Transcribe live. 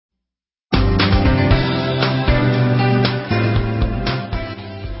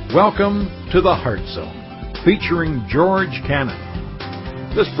Welcome to the Heart Zone, featuring George Cannon.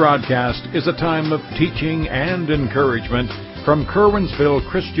 This broadcast is a time of teaching and encouragement from Curwensville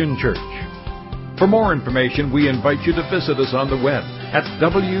Christian Church. For more information, we invite you to visit us on the web at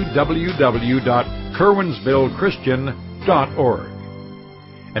www.curwensvillechristian.org.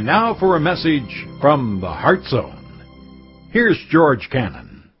 And now for a message from the Heart Zone. Here's George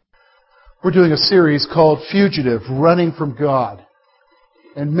Cannon. We're doing a series called Fugitive, Running from God.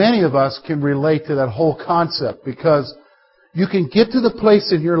 And many of us can relate to that whole concept because you can get to the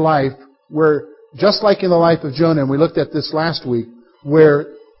place in your life where, just like in the life of Jonah, and we looked at this last week, where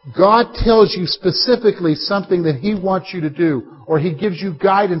God tells you specifically something that He wants you to do, or He gives you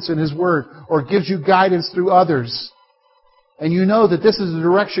guidance in His Word, or gives you guidance through others. And you know that this is the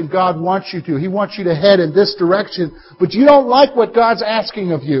direction God wants you to. He wants you to head in this direction, but you don't like what God's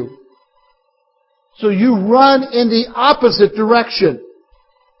asking of you. So you run in the opposite direction.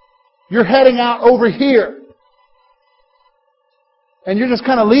 You're heading out over here. And you're just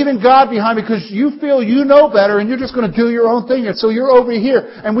kind of leaving God behind because you feel you know better and you're just going to do your own thing. And so you're over here.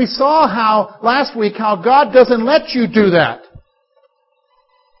 And we saw last week how God doesn't let you do that.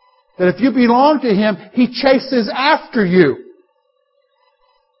 That if you belong to Him, He chases after you.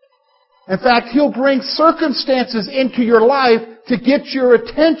 In fact, He'll bring circumstances into your life to get your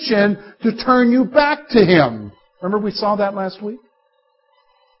attention to turn you back to Him. Remember we saw that last week?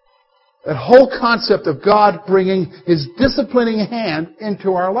 That whole concept of God bringing His disciplining hand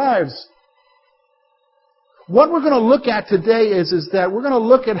into our lives. What we're going to look at today is that we're going to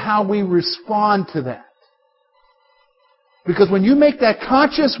look at how we respond to that. Because when you make that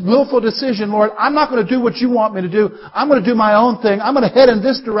conscious, willful decision, Lord, I'm not going to do what you want me to do. I'm going to do my own thing. I'm going to head in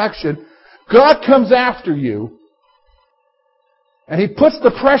this direction. God comes after you. And He puts the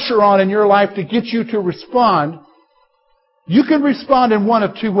pressure on in your life to get you to respond. You can respond in one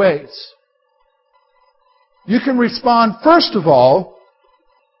of two ways. You can respond, first of all,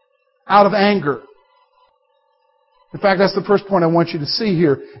 out of anger. In fact, that's the first point I want you to see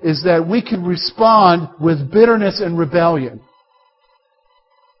here, is that we can respond with bitterness and rebellion.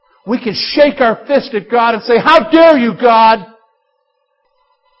 We can shake our fist at God and say, "How dare you, God?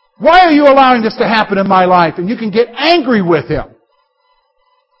 Why are you allowing this to happen in my life?" And you can get angry with Him.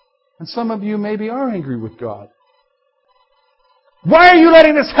 And some of you maybe are angry with God. Why are you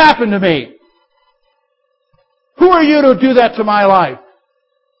letting this happen to me? Who are you to do that to my life?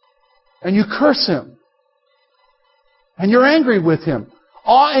 And you curse Him. And you're angry with Him.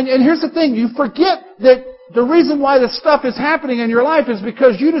 And here's the thing, you forget that the reason why this stuff is happening in your life is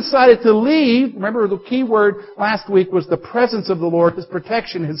because you decided to leave. Remember, the key word last week was the presence of the Lord, His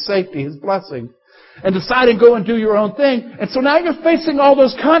protection, His safety, His blessing. And decided to go and do your own thing. And so now you're facing all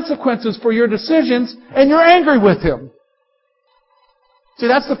those consequences for your decisions, and you're angry with Him. See,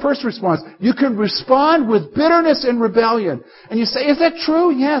 that's the first response. You can respond with bitterness and rebellion. And you say, is that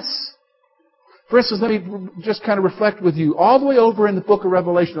true? Yes. For instance, let me just kind of reflect with you. All the way over in the book of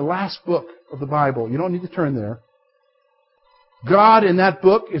Revelation, the last book of the Bible, you don't need to turn there. God in that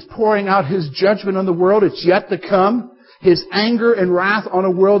book is pouring out His judgment on the world. It's yet to come. His anger and wrath on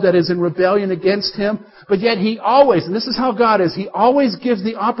a world that is in rebellion against Him. But yet He always, and this is how God is, He always gives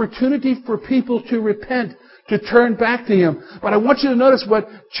the opportunity for people to repent, to turn back to Him. But I want you to notice what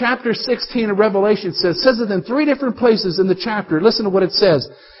chapter 16 of Revelation says. It says it in 3 different places in the chapter. Listen to what it says.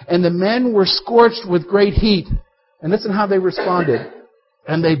 And the men were scorched with great heat. And listen how they responded.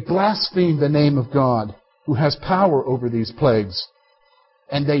 And they blasphemed the name of God, who has power over these plagues.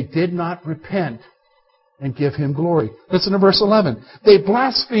 And they did not repent and give Him glory. Listen to verse 11. They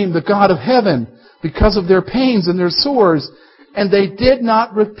blasphemed the God of heaven because of their pains and their sores, and they did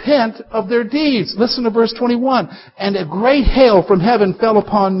not repent of their deeds. Listen to verse 21. And a great hail from heaven fell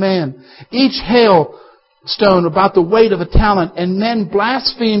upon man, each hailstone about the weight of a talent, and men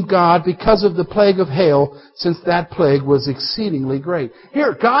blasphemed God because of the plague of hail, since that plague was exceedingly great.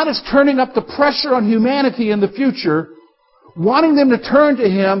 Here, God is turning up the pressure on humanity in the future, wanting them to turn to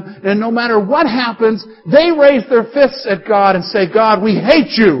Him, and no matter what happens, they raise their fists at God and say, "God, we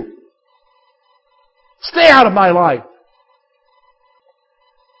hate you. Stay out of my life."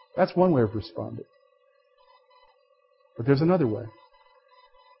 That's one way of responding. But there's another way.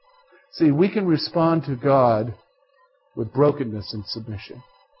 See, we can respond to God with brokenness and submission.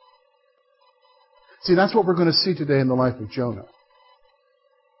 See, that's what we're going to see today in the life of Jonah.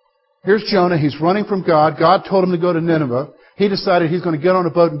 Here's Jonah. He's running from God. God told him to go to Nineveh. He decided he's going to get on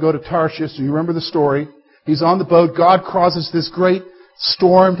a boat and go to Tarshish. So you remember the story. He's on the boat. God causes this great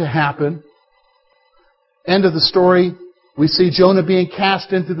storm to happen. End of the story. We see Jonah being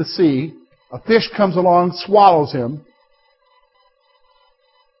cast into the sea. A fish comes along, swallows him.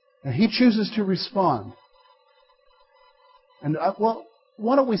 And he chooses to respond. And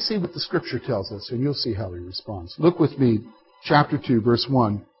why don't we see what the Scripture tells us, and you'll see how he responds. Look with me, chapter 2, verse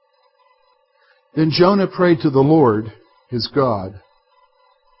 1. Then Jonah prayed to the Lord, his God,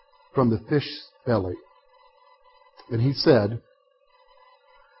 from the fish's belly. And he said,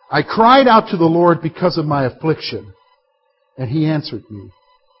 I cried out to the Lord because of my affliction, and he answered me.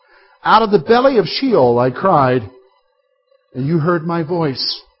 Out of the belly of Sheol I cried, and you heard my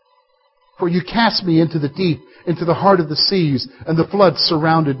voice. For you cast me into the deep, into the heart of the seas, and the floods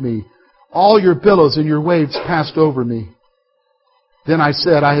surrounded me. All your billows and your waves passed over me. Then I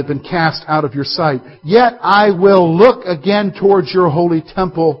said, I have been cast out of your sight. Yet I will look again towards your holy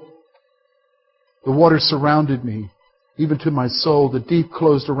temple. The waters surrounded me, even to my soul. The deep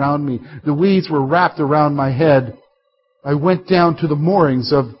closed around me. The weeds were wrapped around my head. I went down to the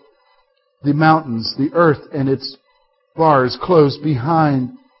moorings of the mountains. The earth and its bars closed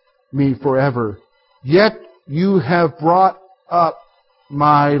behind me forever. Yet you have brought up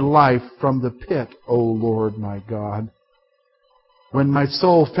my life from the pit, O Lord my God. When my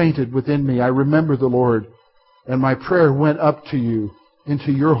soul fainted within me, I remembered the Lord, and my prayer went up to you,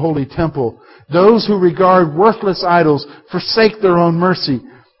 into your holy temple. Those who regard worthless idols forsake their own mercy,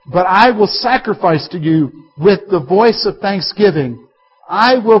 but I will sacrifice to you with the voice of thanksgiving.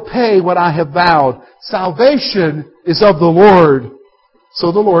 I will pay what I have vowed. Salvation is of the Lord.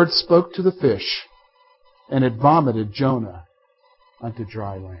 So the Lord spoke to the fish, and it vomited Jonah unto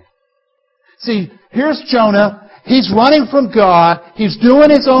dry land. See, here's Jonah. He's running from God. He's doing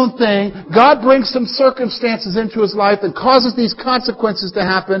his own thing. God brings some circumstances into his life and causes these consequences to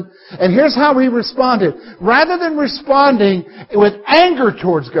happen. And here's how he responded. Rather than responding with anger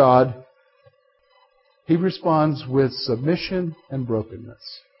towards God, he responds with submission and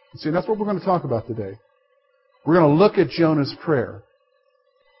brokenness. See, that's what we're going to talk about today. We're going to look at Jonah's prayer.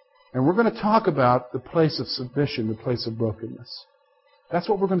 And we're going to talk about the place of submission, the place of brokenness. That's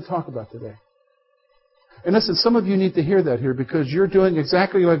what we're going to talk about today. And listen, some of you need to hear that here because you're doing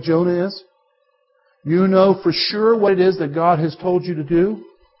exactly like Jonah is. You know for sure what it is that God has told you to do.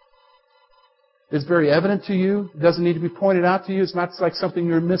 It's very evident to you. It doesn't need to be pointed out to you. It's not like something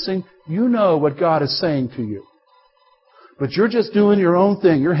you're missing. You know what God is saying to you. But you're just doing your own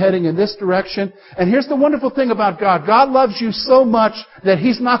thing. You're heading in this direction. And here's the wonderful thing about God. God loves you so much that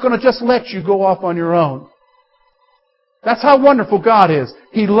He's not going to just let you go off on your own. That's how wonderful God is.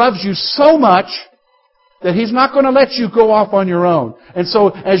 He loves you so much that He's not going to let you go off on your own. And so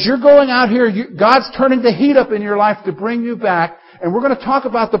as you're going out here, God's turning the heat up in your life to bring you back. And we're going to talk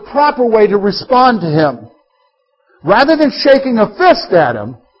about the proper way to respond to Him. Rather than shaking a fist at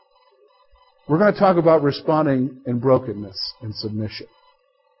Him, we're going to talk about responding in brokenness and submission.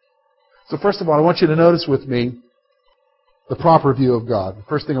 So first of all, I want you to notice with me the proper view of God. The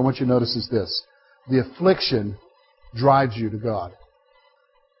first thing I want you to notice is this. The affliction drives you to God.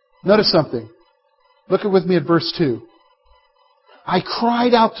 Notice something. Look with me at verse 2. I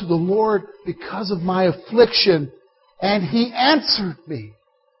cried out to the Lord because of my affliction, and He answered me.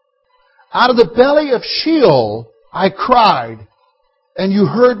 Out of the belly of Sheol I cried, and you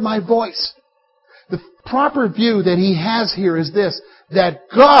heard my voice. The proper view that he has here is this, that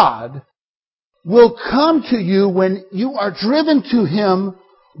God will come to you when you are driven to Him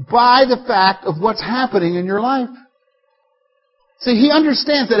by the fact of what's happening in your life. See, he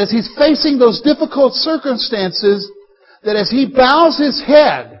understands that as he's facing those difficult circumstances, that as he bows his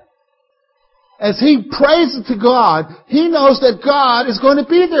head, as he prays to God, he knows that God is going to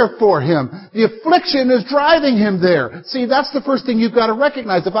be there for him. The affliction is driving him there. See, that's the first thing you've got to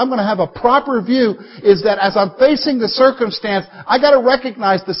recognize. If I'm going to have a proper view, is that as I'm facing the circumstance, I got to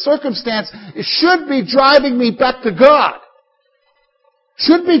recognize the circumstance should be driving me back to God.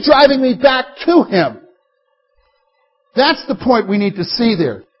 Should be driving me back to Him. That's the point we need to see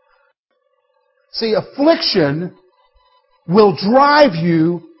there. See, affliction will drive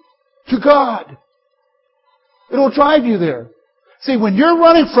you to God. It'll drive you there. See, when you're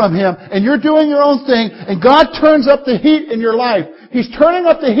running from Him and you're doing your own thing and God turns up the heat in your life, He's turning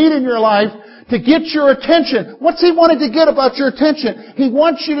up the heat in your life to get your attention. What's He wanting to get about your attention? He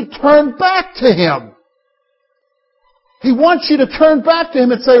wants you to turn back to Him. He wants you to turn back to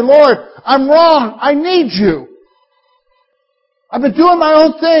Him and say, Lord, I'm wrong. I need You. I've been doing my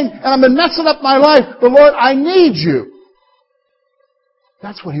own thing and I've been messing up my life, but Lord, I need You.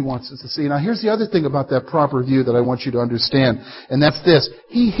 That's what He wants us to see. Now here's the other thing about that proper view that I want you to understand, and that's this.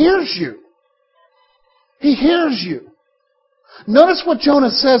 He hears you. He hears you. Notice what Jonah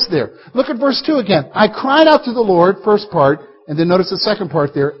says there. Look at verse 2 again. I cried out to the Lord, first part, and then notice the second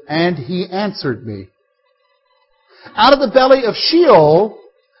part there, and He answered me. Out of the belly of Sheol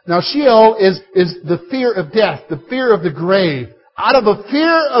Now Sheol is the fear of death, the fear of the grave. Out of a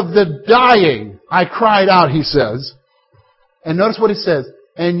fear of the dying, I cried out, he says. And notice what he says.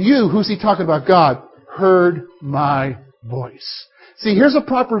 And you, who's he talking about? God, heard my voice. See, here's a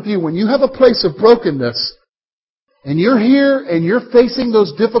proper view. When you have a place of brokenness, and you're here and you're facing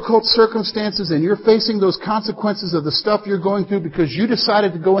those difficult circumstances and you're facing those consequences of the stuff you're going through because you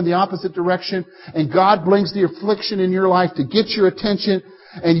decided to go in the opposite direction, and God brings the affliction in your life to get your attention,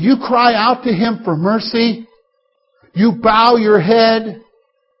 and you cry out to Him for mercy, you bow your head,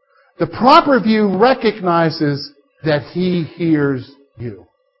 the proper view recognizes that He hears you.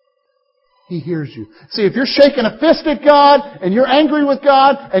 He hears you. See, if you're shaking a fist at God, and you're angry with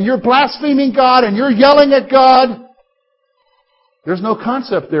God, and you're blaspheming God, and you're yelling at God, there's no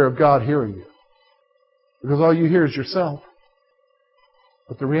concept there of God hearing you. Because all you hear is yourself.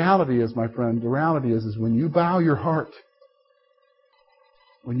 But the reality is, my friend, the reality is when you bow your heart,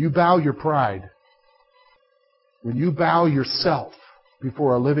 when you bow your pride, when you bow yourself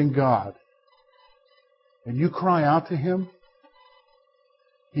before a living God, and you cry out to Him,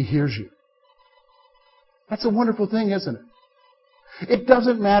 He hears you. That's a wonderful thing, isn't it? It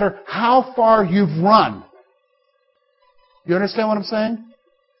doesn't matter how far you've run. You understand what I'm saying?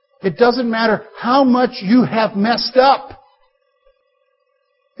 It doesn't matter how much you have messed up.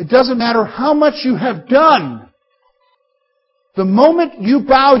 It doesn't matter how much you have done. The moment you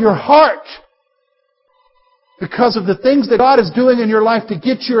bow your heart because of the things that God is doing in your life to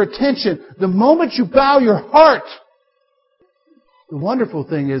get your attention, the moment you bow your heart, the wonderful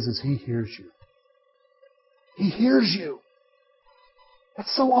thing is He hears you. He hears you.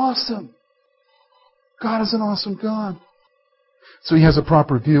 That's so awesome. God is an awesome God. So He has a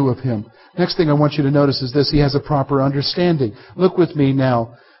proper view of Him. Next thing I want you to notice is this. He has a proper understanding. Look with me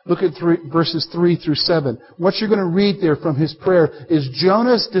now. Look at verses 3 through 7. What you're going to read there from his prayer is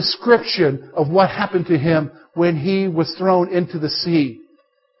Jonah's description of what happened to him when he was thrown into the sea.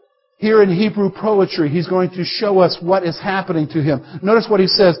 Here in Hebrew poetry, he's going to show us what is happening to him. Notice what he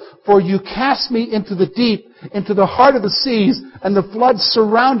says. For you cast me into the deep, into the heart of the seas, and the floods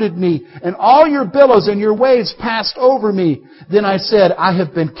surrounded me, and all your billows and your waves passed over me. Then I said, I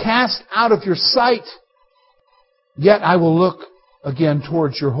have been cast out of your sight, yet I will look again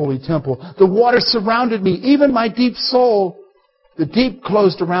towards your holy temple. The waters surrounded me, even my deep soul. The deep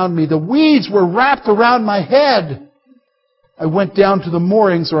closed around me. The weeds were wrapped around my head. I went down to the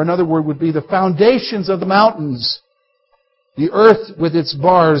moorings, or another word would be the foundations of the mountains. The earth with its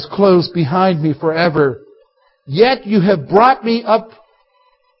bars closed behind me forever. Yet you have brought me up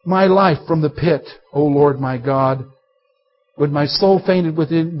my life from the pit, O Lord my God. When my soul fainted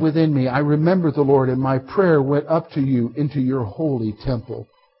within me, I remembered the Lord, and my prayer went up to you into your holy temple.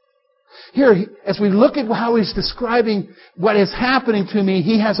 Here, as we look at how he's describing what is happening to me,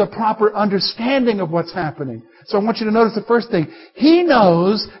 he has a proper understanding of what's happening. So I want you to notice the first thing. He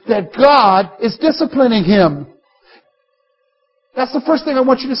knows that God is disciplining him. That's the first thing I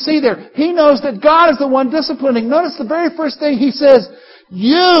want you to see there. He knows that God is the one disciplining. Notice the very first thing he says,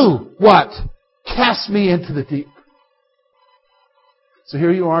 you, what? Cast me into the deep. So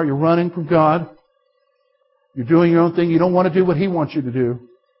here you are, you're running from God. You're doing your own thing. You don't want to do what He wants you to do.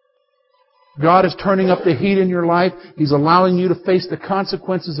 God is turning up the heat in your life. He's allowing you to face the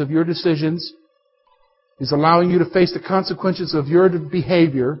consequences of your decisions. He's allowing you to face the consequences of your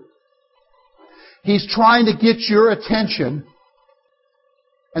behavior. He's trying to get your attention.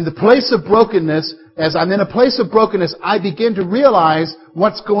 And the place of brokenness, as I'm in a place of brokenness, I begin to realize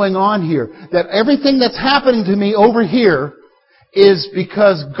what's going on here. That everything that's happening to me over here is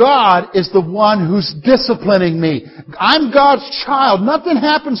because God is the one who's disciplining me. I'm God's child. Nothing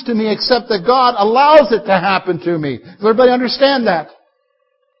happens to me except that God allows it to happen to me. Does everybody understand that?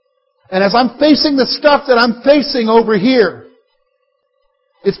 And as I'm facing the stuff that I'm facing over here,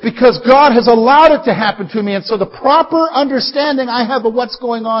 it's because God has allowed it to happen to me. And so the proper understanding I have of what's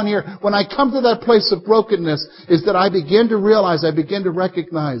going on here, when I come to that place of brokenness, is that I begin to realize, I begin to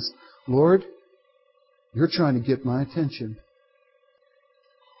recognize, Lord, you're trying to get my attention.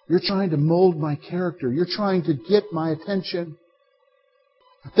 You're trying to mold my character. You're trying to get my attention.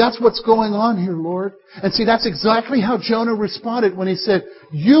 That's what's going on here, Lord. And see, that's exactly how Jonah responded when he said,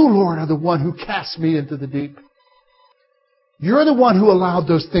 you, Lord, are the one who cast me into the deep. You're the one who allowed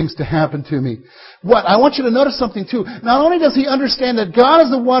those things to happen to me. What? I want you to notice something too. Not only does he understand that God is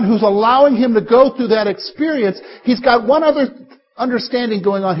the one who's allowing him to go through that experience, he's got one other understanding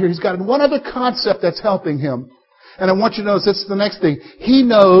going on here. He's got one other concept that's helping him. And I want you to notice, this is the next thing. He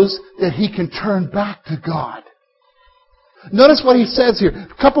knows that he can turn back to God. Notice what he says here.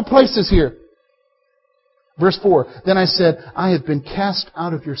 A couple places here. Verse 4, then I said, I have been cast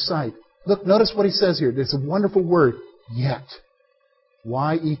out of your sight. Look, notice what he says here. There's a wonderful word, yet.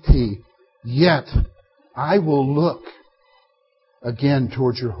 Y-E-T. Yet I will look again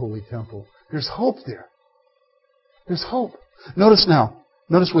towards your holy temple. There's hope there. There's hope. Notice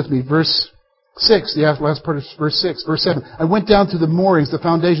with me, verse 6, the last part of verse 6. Verse 7, I went down to the moorings, the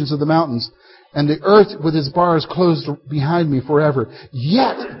foundations of the mountains, and the earth with its bars closed behind me forever.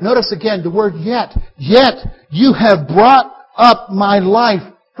 Yet, notice again the word yet. Yet you have brought up my life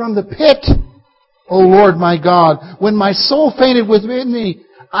from the pit, O Lord my God. When my soul fainted within me,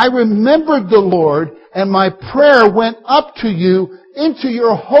 I remembered the Lord, and my prayer went up to you into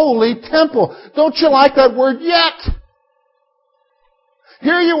your holy temple. Don't you like that word yet?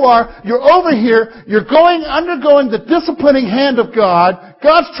 Here you are, you're over here, you're undergoing the disciplining hand of God.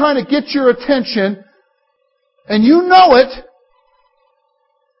 God's trying to get your attention, and you know it.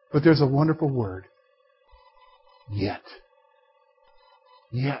 But there's a wonderful word. Yet.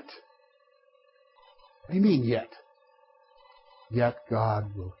 Yet. What do you mean yet? Yet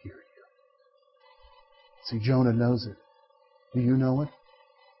God will hear you. See, Jonah knows it. Do you know it?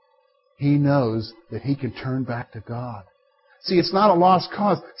 He knows that he can turn back to God. See, it's not a lost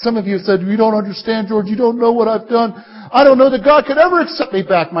cause. Some of you have said, you don't understand, George. You don't know what I've done. I don't know that God could ever accept me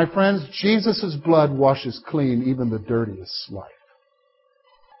back. My friends, Jesus' blood washes clean even the dirtiest life.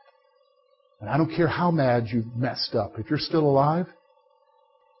 And I don't care how mad you've messed up. If you're still alive,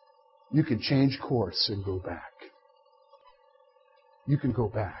 you can change course and go back. You can go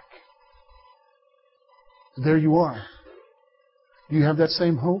back. There you are. Do you have that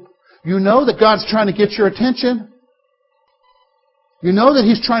same hope? You know that God's trying to get your attention. You know that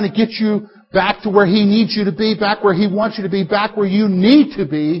He's trying to get you back to where He needs you to be, back where He wants you to be, back where you need to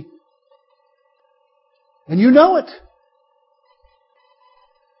be. And you know it.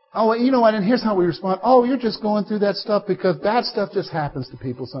 Oh, you know what? And here's how we respond. Oh, you're just going through that stuff because bad stuff just happens to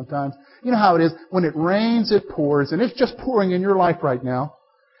people sometimes. You know how it is. When it rains, it pours. And it's just pouring in your life right now.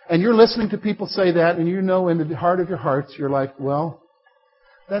 And you're listening to people say that, and you know in the heart of your hearts, you're like, well,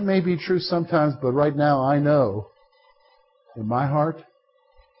 that may be true sometimes, but right now I know in my heart,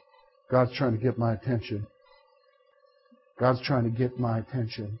 God's trying to get my attention. God's trying to get my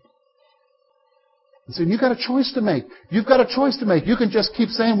attention. And so you've got a choice to make. You've got a choice to make. You can just keep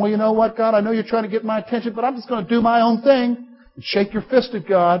saying, well, you know what, God, I know you're trying to get my attention, but I'm just going to do my own thing. And shake your fist at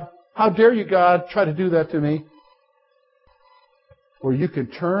God. How dare you, God, try to do that to me? Or you can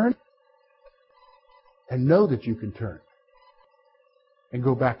turn and know that you can turn and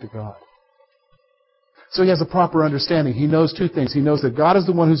go back to God. So he has a proper understanding. He knows two things. He knows that God is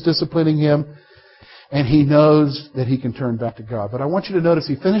the one who's disciplining him, and he knows that he can turn back to God. But I want you to notice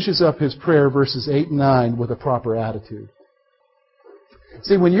he finishes up his prayer, verses 8 and 9, with a proper attitude.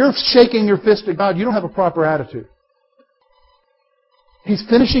 See, when you're shaking your fist at God, you don't have a proper attitude. He's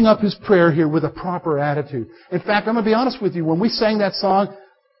finishing up his prayer here with a proper attitude. In fact, I'm going to be honest with you. When we sang that song,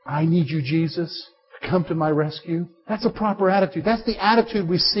 I need you, Jesus, come to my rescue, that's a proper attitude. That's the attitude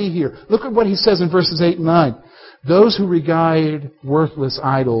we see here. Look at what he says in verses 8 and 9. Those who regard worthless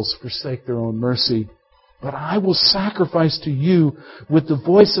idols forsake their own mercy. But I will sacrifice to you with the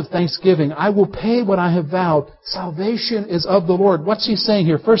voice of thanksgiving. I will pay what I have vowed. Salvation is of the Lord. What's he saying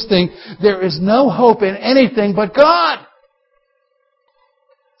here? First thing, there is no hope in anything but God.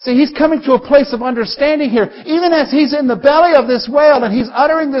 See, he's coming to a place of understanding here. Even as he's in the belly of this whale and he's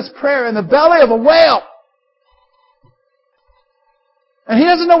uttering this prayer in the belly of a whale. And he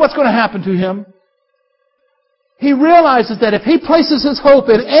doesn't know what's going to happen to him. He realizes that if he places his hope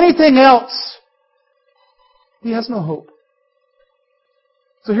in anything else, he has no hope.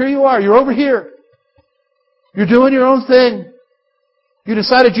 So here you are. You're over here. You're doing your own thing. You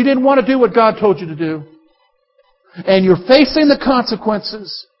decided you didn't want to do what God told you to do. And you're facing the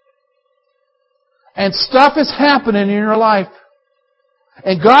consequences. And stuff is happening in your life.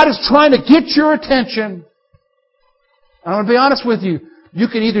 And God is trying to get your attention. I'm going to be honest with you. You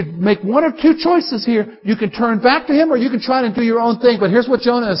can either make one of two choices here. You can turn back to Him or you can try to do your own thing. But here's what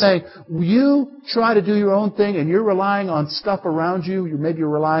Jonah is saying. You try to do your own thing and you're relying on stuff around you. Maybe you're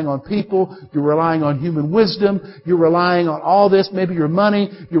relying on people. You're relying on human wisdom. You're relying on all this. Maybe your money.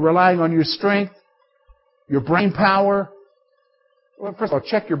 You're relying on your strength. Your brain power. Well, first of all,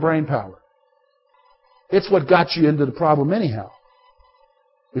 check your brain power. It's what got you into the problem anyhow.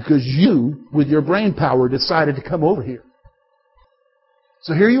 Because you, with your brain power, decided to come over here.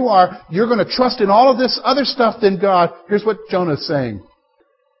 So here you are. You're going to trust in all of this other stuff than God. Here's what Jonah is saying.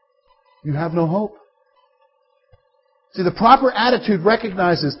 You have no hope. See, the proper attitude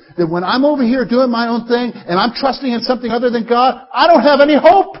recognizes that when I'm over here doing my own thing and I'm trusting in something other than God, I don't have any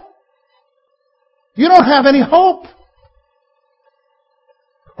hope. You don't have any hope.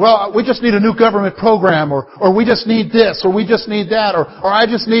 Well, we just need a new government program, or we just need this, or we just need that, or I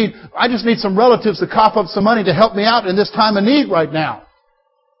just need some relatives to cough up some money to help me out in this time of need right now.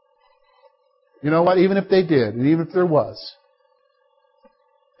 You know what? Even if they did, and even if there was,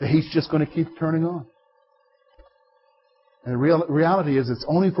 the heat's just going to keep turning on. And the reality is it's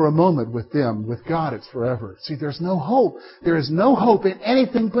only for a moment with them. With God, it's forever. See, there's no hope. There is no hope in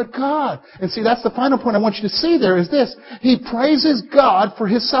anything but God. And see, that's the final point I want you to see there is this. He praises God for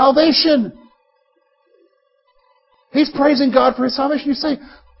His salvation. He's praising God for His salvation. You say,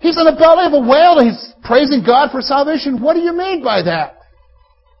 he's in the belly of a whale and he's praising God for salvation. What do you mean by that?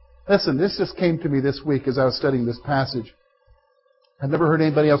 Listen, this just came to me this week as I was studying this passage. I've never heard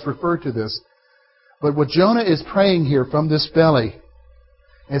anybody else refer to this. But what Jonah is praying here from this belly,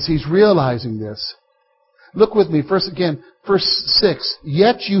 as he's realizing this, look with me, first again, verse 6,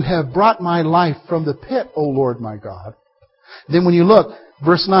 Yet you have brought my life from the pit, O Lord my God. Then when you look,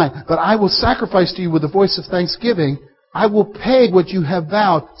 verse 9, But I will sacrifice to you with the voice of thanksgiving. I will pay what you have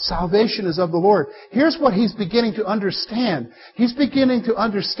vowed. Salvation is of the Lord. Here's what he's beginning to understand. He's beginning to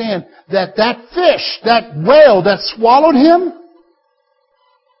understand that fish, that whale that swallowed him,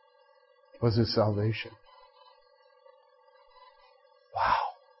 was his salvation. Wow.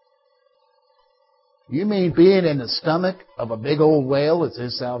 You mean being in the stomach of a big old whale is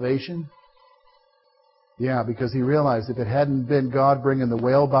his salvation? Yeah, because he realized if it hadn't been God bringing the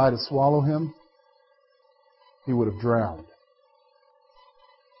whale by to swallow him, he would have drowned.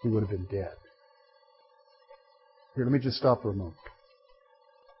 He would have been dead. Here, let me just stop for a moment.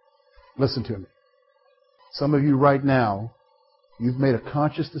 Listen to me. Some of you right now, you've made a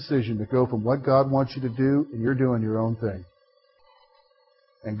conscious decision to go from what God wants you to do, and you're doing your own thing.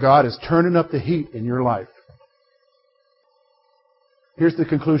 And God is turning up the heat in your life. Here's the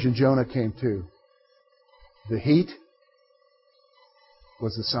conclusion Jonah came to. The heat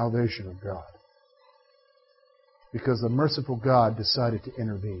was the salvation of God. Because the merciful God decided to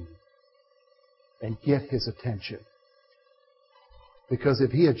intervene and get his attention. Because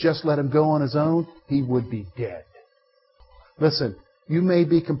if he had just let him go on his own, he would be dead. Listen, you may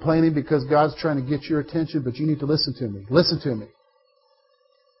be complaining because God's trying to get your attention, but you need to listen to me. Listen to me.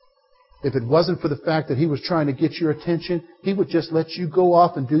 If it wasn't for the fact that He was trying to get your attention, He would just let you go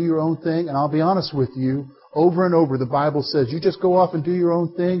off and do your own thing. And I'll be honest with you, over and over the Bible says, you just go off and do your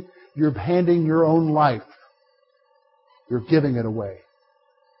own thing, you're handing your own life. You're giving it away.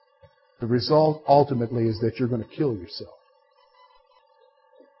 The result ultimately is that you're going to kill yourself.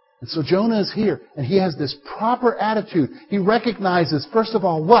 And so Jonah is here, and he has this proper attitude. He recognizes, first of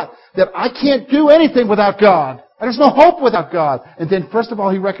all, what? That I can't do anything without God. There's no hope without God. And then, first of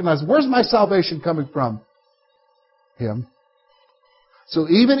all, he recognizes, where's my salvation coming from? Him. So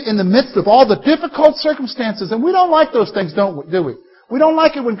even in the midst of all the difficult circumstances, and we don't like those things, do we? We don't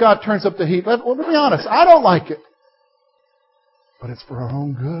like it when God turns up the heat. Let me be honest, I don't like it. But it's for our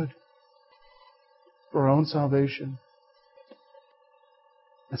own good. For our own salvation.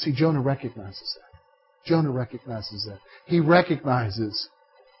 And see, Jonah recognizes that. Jonah recognizes that. He recognizes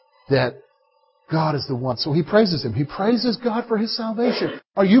that God is the one. So he praises Him. He praises God for His salvation.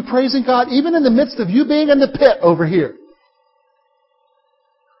 Are you praising God even in the midst of you being in the pit over here?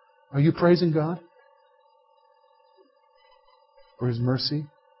 Are you praising God for His mercy?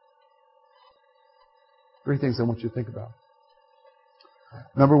 3 things I want you to think about.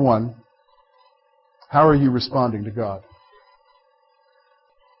 Number 1, how are you responding to God?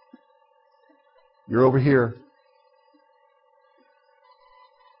 You're over here.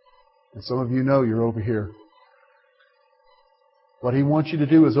 And some of you know you're over here. What He wants you to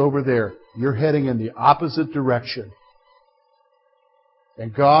do is over there. You're heading in the opposite direction.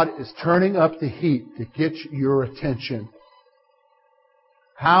 And God is turning up the heat to get your attention.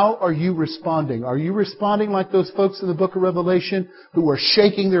 How are you responding? Are you responding like those folks in the book of Revelation who are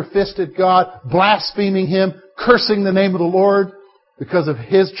shaking their fist at God, blaspheming Him, cursing the name of the Lord because of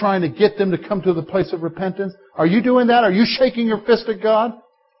His trying to get them to come to the place of repentance? Are you doing that? Are you shaking your fist at God?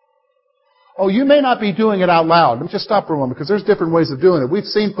 Oh, you may not be doing it out loud. Let me just stop for a moment because there's different ways of doing it. We've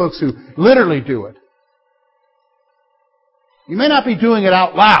seen folks who literally do it. You may not be doing it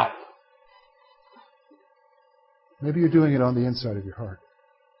out loud. Maybe you're doing it on the inside of your heart.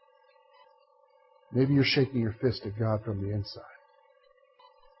 Maybe you're shaking your fist at God from the inside.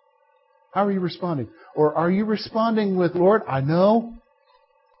 How are you responding? Or are you responding with, Lord, I know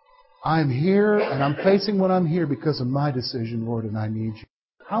I'm here and I'm facing what I'm here because of my decision, Lord, and I need you.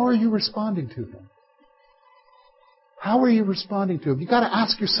 How are you responding to Him? How are you responding to Him? You've got to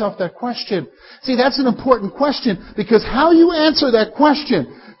ask yourself that question. See, that's an important question because how you answer that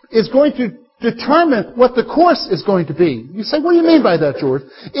question is going to determine what the course is going to be. You say, what do you mean by that, George?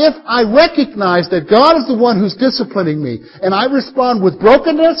 If I recognize that God is the one who's disciplining me, and I respond with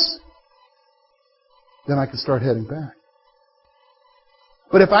brokenness, then I can start heading back.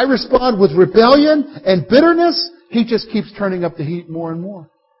 But if I respond with rebellion and bitterness, He just keeps turning up the heat more and more.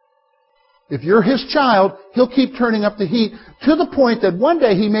 If you're His child, He'll keep turning up the heat to the point that one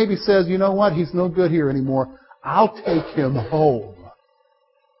day He maybe says, you know what, he's no good here anymore. I'll take him home.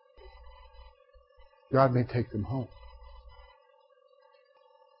 God may take them home.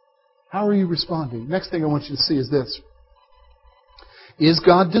 How are you responding? Next thing I want you to see is this. Is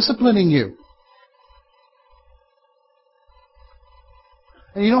God disciplining you?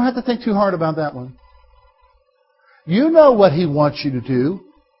 And you don't have to think too hard about that one. You know what He wants you to do.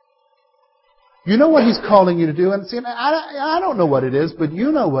 You know what He's calling you to do. And see, I don't know what it is, but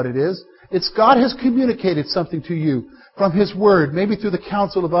you know what it is. It's God has communicated something to you from His Word, maybe through the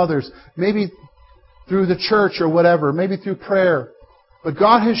counsel of others, maybe through the church or whatever, maybe through prayer. But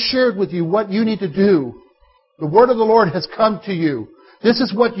God has shared with you what you need to do. The Word of the Lord has come to you. This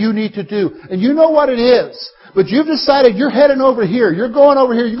is what you need to do. And you know what it is. But you've decided you're heading over here. You're going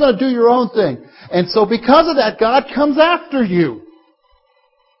over here. You're going to do your own thing. And so because of that, God comes after you.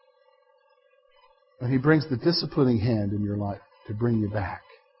 And He brings the disciplining hand in your life to bring you back.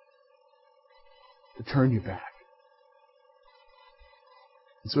 To turn you back.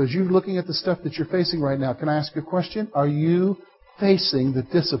 And so as you're looking at the stuff that you're facing right now, can I ask you a question? Are you facing the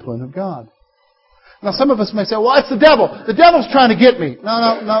discipline of God? Now some of us may say, well, it's the devil. The devil's trying to get me.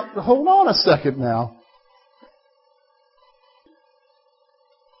 No. Hold on a second now.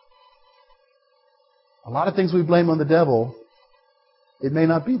 A lot of things we blame on the devil, it may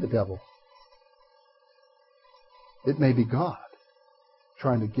not be the devil. It may be God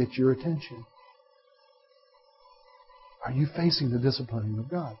trying to get your attention. Are you facing the disciplining of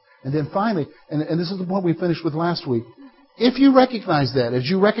God? And then finally, and this is the point we finished with last week, if you recognize that, as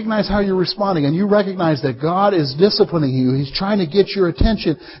you recognize how you're responding, and you recognize that God is disciplining you, He's trying to get your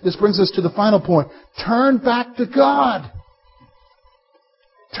attention, this brings us to the final point. Turn back to God.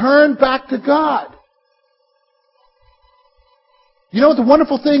 Turn back to God. You know what the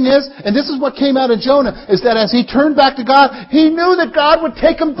wonderful thing is? And this is what came out of Jonah, is that as he turned back to God, he knew that God would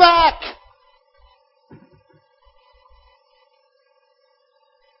take him back.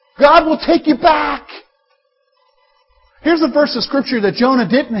 God will take you back. Here's a verse of Scripture that Jonah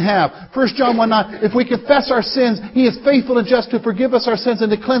didn't have. 1 John 1:9. If we confess our sins, He is faithful and just to forgive us our sins and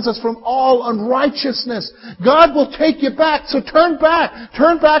to cleanse us from all unrighteousness. God will take you back. So turn back.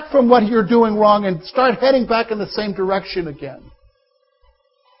 Turn back from what you're doing wrong and start heading back in the same direction again.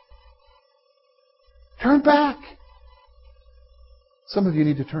 Turn back. Some of you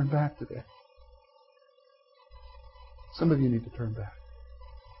need to turn back today. Some of you need to turn back.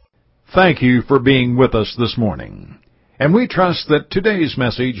 Thank you for being with us this morning. And we trust that today's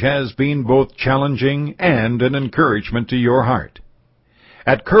message has been both challenging and an encouragement to your heart.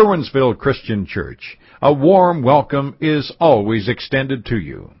 At Curwensville Christian Church, a warm welcome is always extended to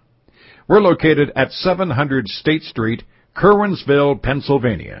you. We're located at 700 State Street, Curwensville,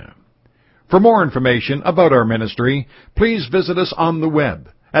 Pennsylvania. For more information about our ministry, please visit us on the web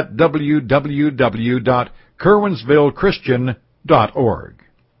at www.curwensvillechristian.org.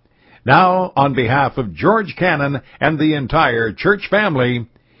 Now, on behalf of George Cannon and the entire church family,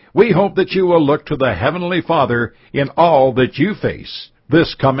 we hope that you will look to the Heavenly Father in all that you face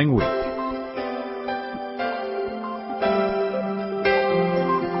this coming week.